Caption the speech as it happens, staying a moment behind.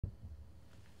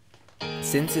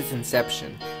Since its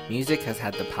inception, music has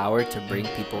had the power to bring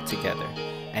people together,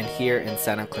 and here in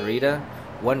Santa Clarita,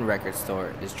 one record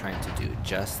store is trying to do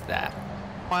just that.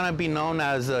 I want to be known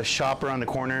as a shop around the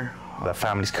corner. The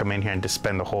families come in here and just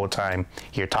spend the whole time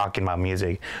here talking about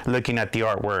music, looking at the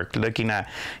artwork, looking at,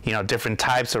 different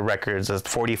types of records, the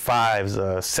 45s,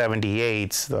 the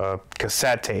 78s, the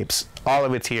cassette tapes. All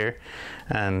of it's here,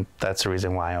 and that's the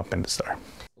reason why I opened the store.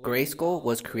 Grayskull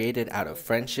was created out of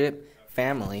friendship,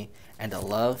 family, and a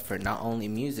love for not only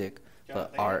music,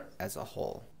 but art as a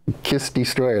whole. Kiss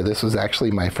Destroyer, this was actually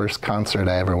my first concert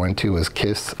I ever went to, was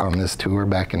Kiss on this tour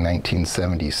back in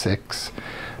 1976.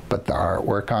 But the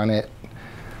artwork on it,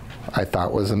 I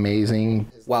thought was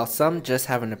amazing. While some just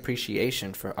have an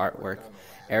appreciation for artwork,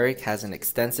 Eric has an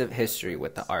extensive history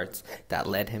with the arts that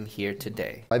led him here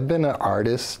today. I've been an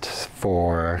artist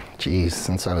for,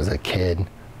 since I was a kid.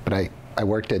 But I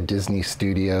worked at Disney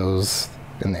Studios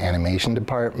in the animation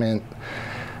department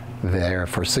there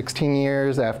for 16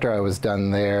 years. After I was done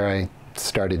there, I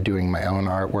started doing my own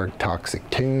artwork, Toxic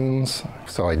Tunes.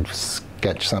 So I'd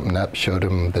sketch something up, showed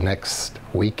them the next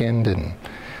weekend, and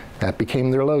that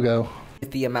became their logo.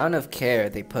 With the amount of care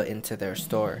they put into their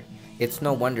store, it's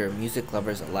no wonder music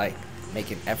lovers alike make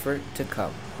an effort to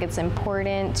come. It's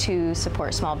important to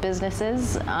support small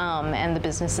businesses and the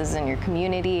businesses in your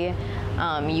community.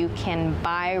 You can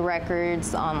buy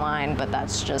records online, but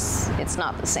it's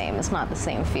not the same. It's not the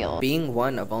same feel. Being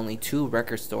one of only 2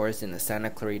 record stores in the Santa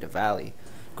Clarita Valley,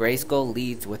 Grayskull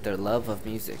leads with their love of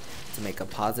music to make a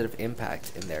positive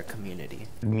impact in their community.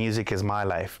 Music is my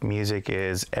life. Music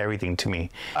is everything to me.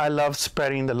 I love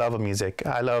spreading the love of music.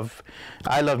 I love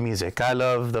music. I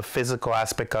love the physical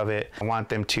aspect of it. I want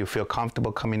them to feel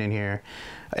comfortable coming in here.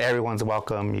 Everyone's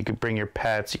welcome. You could bring your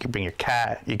pets, you could bring your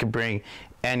cat, you could bring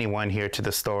anyone here to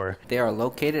the store. They are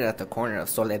located at the corner of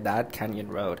Soledad Canyon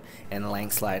Road and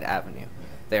Langslide Avenue.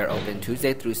 They are open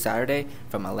Tuesday through Saturday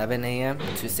from 11 a.m.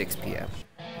 to 6 p.m.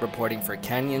 Reporting for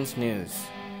Canyons News,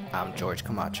 I'm George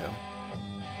Camacho.